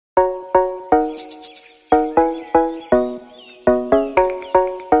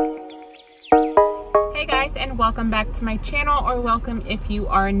welcome back to my channel, or welcome if you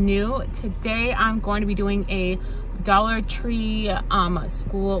are new. Today I'm going to be doing a Dollar Tree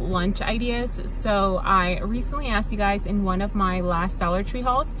school lunch ideas. So I recently asked you guys in one of my last Dollar Tree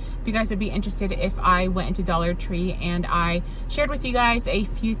hauls if you guys would be interested if I went into Dollar Tree and I shared with you guys a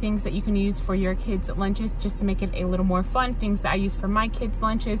few things that you can use for your kids' lunches just to make it a little more fun, things that I use for my kids'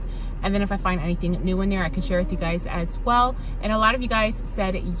 lunches. And then if I find anything new in there, I can share with you guys as well. And a lot of you guys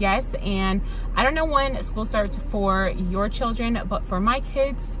said yes. And I don't know when school starts for your children, but for my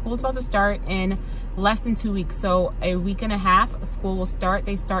kids, school's about to start in less than 2 weeks. So a week and a half, school will start.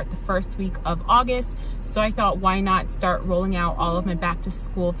 They start the first week of August. So I thought, why not start rolling out all of my back to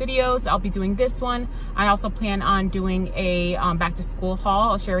school videos? I'll be doing this one. I also plan on doing a back to school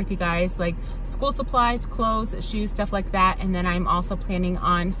haul. I'll share with you guys like school supplies, clothes, shoes, stuff like that. And then I'm also planning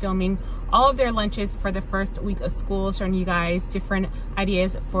on filming all of their lunches for the first week of school, showing you guys different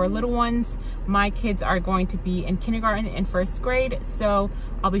ideas for little ones. My kids are going to be in kindergarten and first grade, so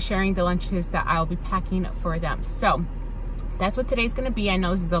I'll be sharing the lunches that I'll be packing for them. So that's what today's gonna be. I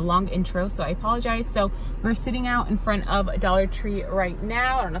know this is a long intro, so I apologize. So we're sitting out in front of Dollar Tree right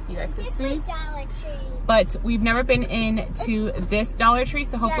now. I don't know if you guys can see. Dollar Tree. But we've never been into this Dollar Tree,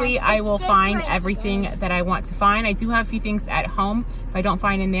 so hopefully I will find everything that I want to find. I do have a few things at home. If I don't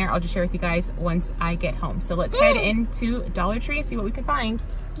find in there, I'll just share with you guys once I get home. So let's head into Dollar Tree and see what we can find.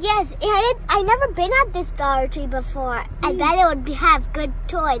 Yes, I've never been at this Dollar Tree before. I bet it would have good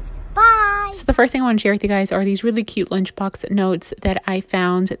toys. Bye! So the first thing I want to share with you guys are these really cute Lunchbox notes that I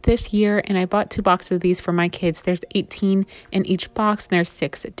found this year, and I bought 2 boxes of these for my kids. There's 18 in each box, and there's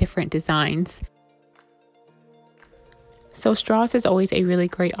 6 different designs. So straws is always a really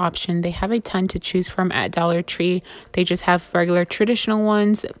great option. They have a ton to choose from at Dollar Tree. They just have regular traditional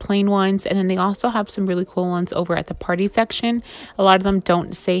ones, plain ones, and then they also have some really cool ones over at the party section. A lot of them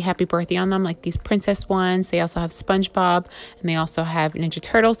don't say happy birthday on them, like these princess ones. They also have SpongeBob, and they also have Ninja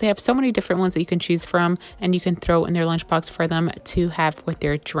Turtles. They have so many different ones that you can choose from, and you can throw in their lunchbox for them to have with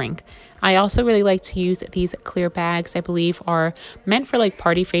their drink. I also really like to use these clear bags. I believe are meant for like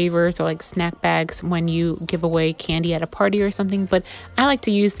party favors or like snack bags when you give away candy at a party or something. But I like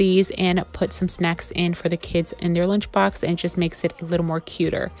to use these and put some snacks in for the kids in their lunchbox, and it just makes it a little more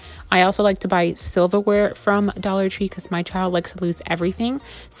cuter. I also like to buy silverware from Dollar Tree because my child likes to lose everything.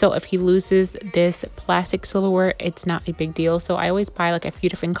 So if he loses this plastic silverware, it's not a big deal. So I always buy like a few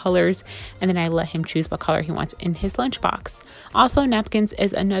different colors, and then I let him choose what color he wants in his lunchbox. Also, napkins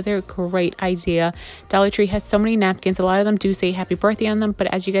is another great idea. Dollar Tree has so many napkins. A lot of them do say happy birthday on them, but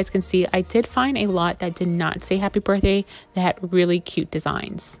as you guys can see, I did find a lot that did not say happy birthday that had really cute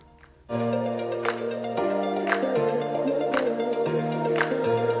designs.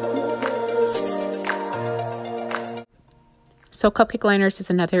 So cupcake liners is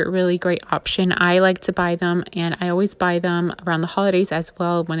another really great option. I like to buy them, and I always buy them around the holidays as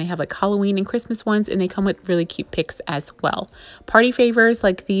well when they have like Halloween and Christmas ones, and they come with really cute pics as well. Party favors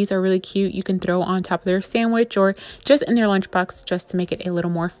like these are really cute. You can throw on top of their sandwich or just in their lunchbox just to make it a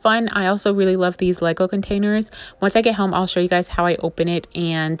little more fun. I also really love these Lego containers. Once I get home, I'll show you guys how I open it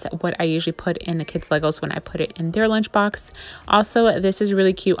and what I usually put in the kids' Legos when I put it in their lunchbox. Also, this is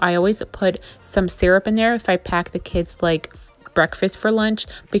really cute. I always put some syrup in there if I pack the kids like breakfast for lunch.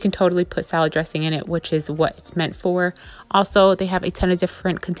 We can totally put salad dressing in it, which is what it's meant for. Also, they have a ton of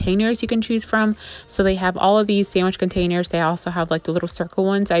different containers you can choose from. So they have all of these sandwich containers. They also have like the little circle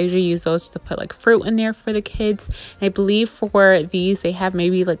ones. I usually use those to put like fruit in there for the kids. And I believe for these, they have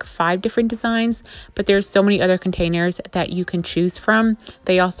maybe like 5 different designs, but there's so many other containers that you can choose from.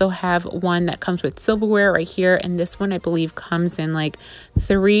 They also have one that comes with silverware right here. And this one, I believe, comes in like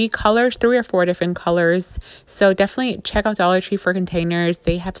 3 colors, 3 or 4 different colors. So definitely check out Dollar Tree for containers.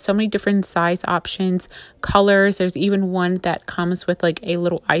 They have so many different size options, colors. There's even one that comes with like a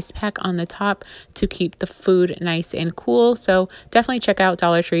little ice pack on the top to keep the food nice and cool. So definitely check out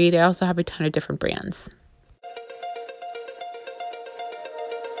Dollar Tree. They also have a ton of different brands.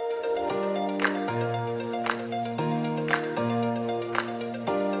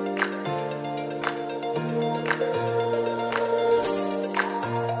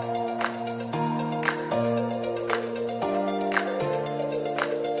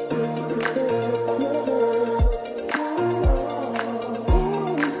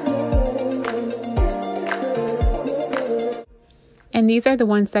 And these are the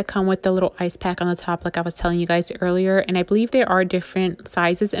ones that come with the little ice pack on the top, like I was telling you guys earlier. And I believe there are different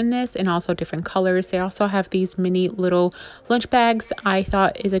sizes in this and also different colors. They also have these mini little lunch bags. I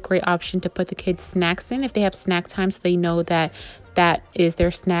thought is a great option to put the kids snacks in if they have snack time, so they know that that is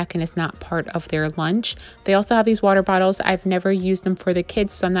their snack and it's not part of their lunch. They also have these water bottles. I've never used them for the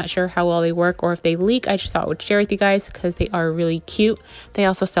kids, so I'm not sure how well they work or if they leak. I just thought I would share with you guys because they are really cute. They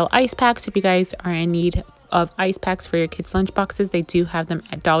also sell ice packs. If you guys are in need of ice packs for your kids' lunch boxes, they do have them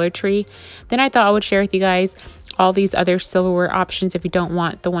at Dollar Tree. Then I thought I would share with you guys all these other silverware options. If you don't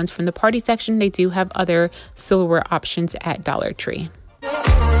want the ones from the party section, they do have other silverware options at Dollar Tree.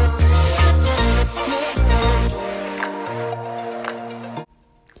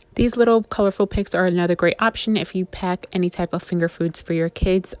 These little colorful picks are another great option if you pack any type of finger foods for your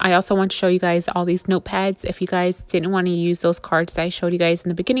kids. I also want to show you guys all these notepads. If you guys didn't want to use those cards that I showed you guys in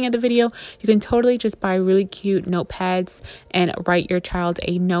the beginning of the video, you can totally just buy really cute notepads and write your child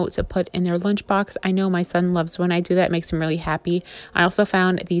a note to put in their lunchbox. I know my son loves when I do that. It makes him really happy. I also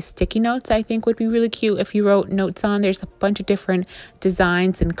found these sticky notes I think would be really cute if you wrote notes on. There's a bunch of different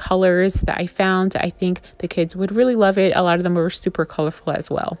designs and colors that I found. I think the kids would really love it. A lot of them were super colorful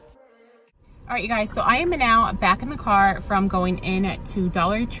as well. All right, you guys, so I am now back in the car from going in to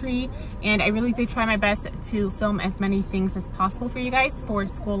Dollar Tree, and I really did try my best to film as many things as possible for you guys for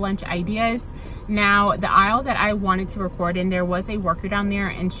school lunch ideas. Now, the aisle that I wanted to record in, there was a worker down there,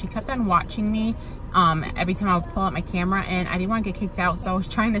 and she kept on watching me every time I would pull out my camera, and I didn't want to get kicked out, so I was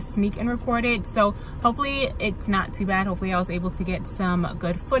trying to sneak and record it. So hopefully it's not too bad. Hopefully I was able to get some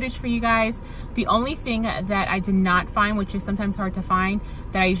good footage for you guys. The only thing that I did not find, which is sometimes hard to find,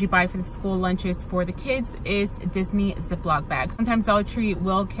 that I usually buy for the school lunches for the kids, is Disney Ziploc bags. Sometimes Dollar Tree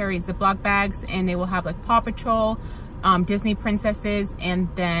will carry Ziploc bags, and they will have like Paw Patrol, Disney princesses, and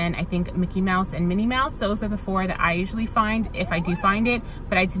then I think Mickey Mouse and Minnie Mouse. Those are the four that I usually find if I do find it,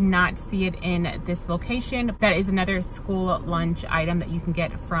 but I did not see it in this location. That is another school lunch item that you can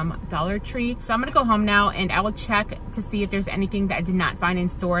get from Dollar Tree. So I'm gonna go home now and I will check to see if there's anything that I did not find in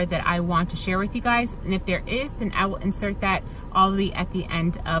store that I want to share with you guys. And if there is, then I will insert that all the way at the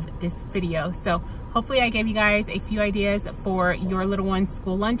end of this video. So hopefully I gave you guys a few ideas for your little one's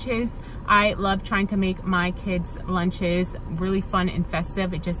school lunches. I love trying to make my kids' lunches really fun and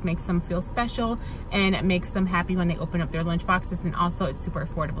festive. It just makes them feel special and it makes them happy when they open up their lunch boxes, and also it's super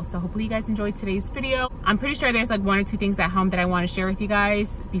affordable. So hopefully you guys enjoyed today's video. I'm pretty sure there's like one or two things at home that I want to share with you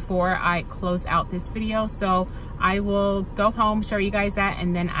guys before I close out this video. So I will go home, show you guys that,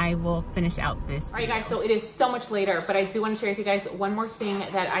 and then I will finish out this video. All right, guys, so it is so much later, but I do want to share with you guys one more thing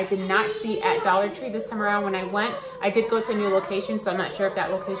that I did not see at Dollar Tree this time around when I went. I did go to a new location, so I'm not sure if that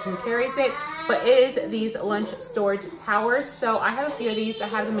location carries it, but it is these lunch storage towers. So I have a few of these. I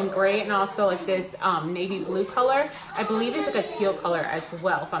have them in gray and also like this navy blue color. I believe it's like a teal color as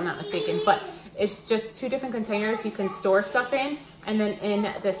well, if I'm not mistaken, but it's just two different containers you can store stuff in. And then in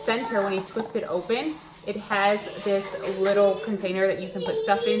the center, when you twist it open, it has this little container that you can put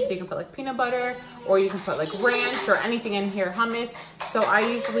stuff in. So you can put like peanut butter, or you can put like ranch or anything in here, hummus. So I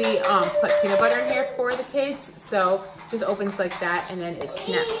usually put peanut butter in here for the kids. So just opens like that, and then it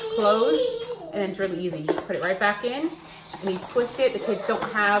snaps closed, and then it's really easy. You just put it right back in and you twist it. The kids don't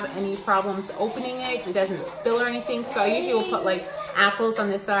have any problems opening it. It doesn't spill or anything. So I usually will put like apples on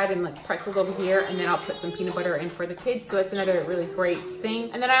this side and like pretzels over here, and then I'll put some peanut butter in for the kids. So that's another really great thing.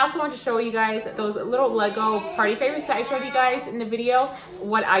 And then I also want to show you guys those little Lego party favorites that I showed you guys in the video,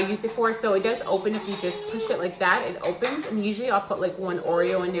 what I used it for. So it does open if you just push it like that, it opens. And usually I'll put like one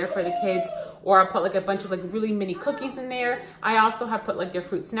Oreo in there for the kids, or I'll put like a bunch of like really mini cookies in there. I also have put like their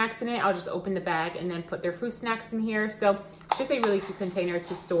fruit snacks in it. I'll just open the bag and then put their fruit snacks in here. So it's just a really cute container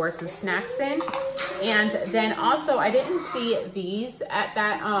to store some snacks in. And then also, I didn't see these at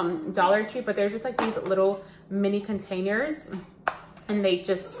that Dollar Tree, but they're just like these little mini containers, and they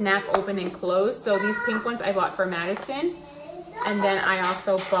just snap open and close. So these pink ones I bought for Madison, and then I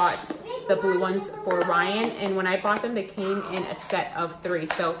also bought the blue ones for Ryan. And when I bought them, they came in a set of 3.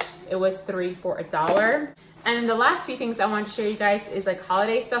 So it was 3 for $1. And the last few things I want to show you guys is like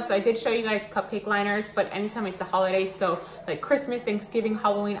holiday stuff. So I did show you guys cupcake liners, but anytime it's a holiday, so like Christmas, Thanksgiving,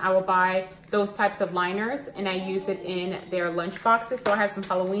 Halloween, I will buy those types of liners, and I use it in their lunch boxes. So I have some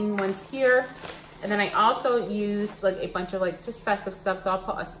Halloween ones here. And then I also use like a bunch of like just festive stuff. So I'll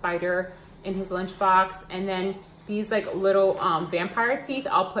put a spider in his lunch box, and then these like little vampire teeth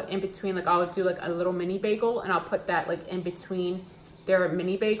I'll put in between. Like I'll do like a little mini bagel, and I'll put that like in between their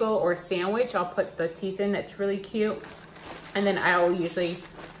mini bagel or sandwich. I'll put the teeth in. That's really cute. And then I will usually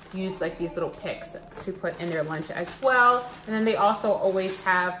use like these little picks to put in their lunch as well. And then they also always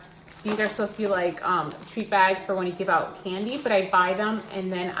have, these are supposed to be like treat bags for when you give out candy, but I buy them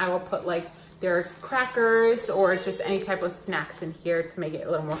and then I will put like their crackers or just any type of snacks in here to make it a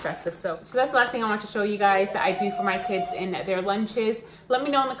little more festive. So that's the last thing I want to show you guys that I do for my kids in their lunches. Let me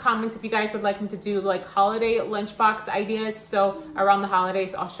know in the comments if you guys would like me to do like holiday lunchbox ideas. So around the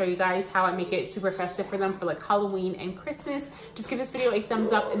holidays, I'll show you guys how I make it super festive for them for like Halloween and Christmas. Just give this video a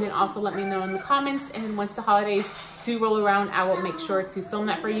thumbs up and then also let me know in the comments. And then once the holidays do roll around, I will make sure to film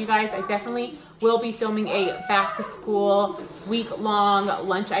that for you guys. I definitely will be filming a back to school week-long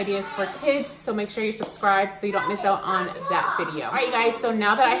lunch ideas for kids. So make sure you're subscribed so you don't miss out on that video. All right, you guys, so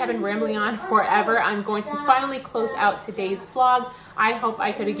now that I have been rambling on forever, I'm going to finally close out today's vlog. I hope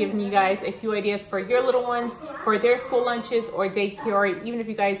I could have given you guys a few ideas for your little ones, for their school lunches or daycare, or even if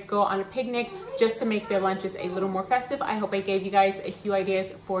you guys go on a picnic, just to make their lunches a little more festive. I hope I gave you guys a few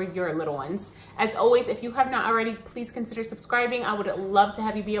ideas for your little ones. As always, if you have not already, please consider subscribing. I would love to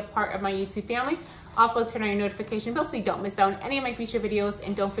have you be a part of my YouTube family. Also, turn on your notification bell so you don't miss out on any of my future videos.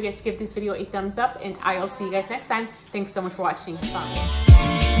 And don't forget to give this video a thumbs up, and I'll see you guys next time. Thanks so much for watching. Bye.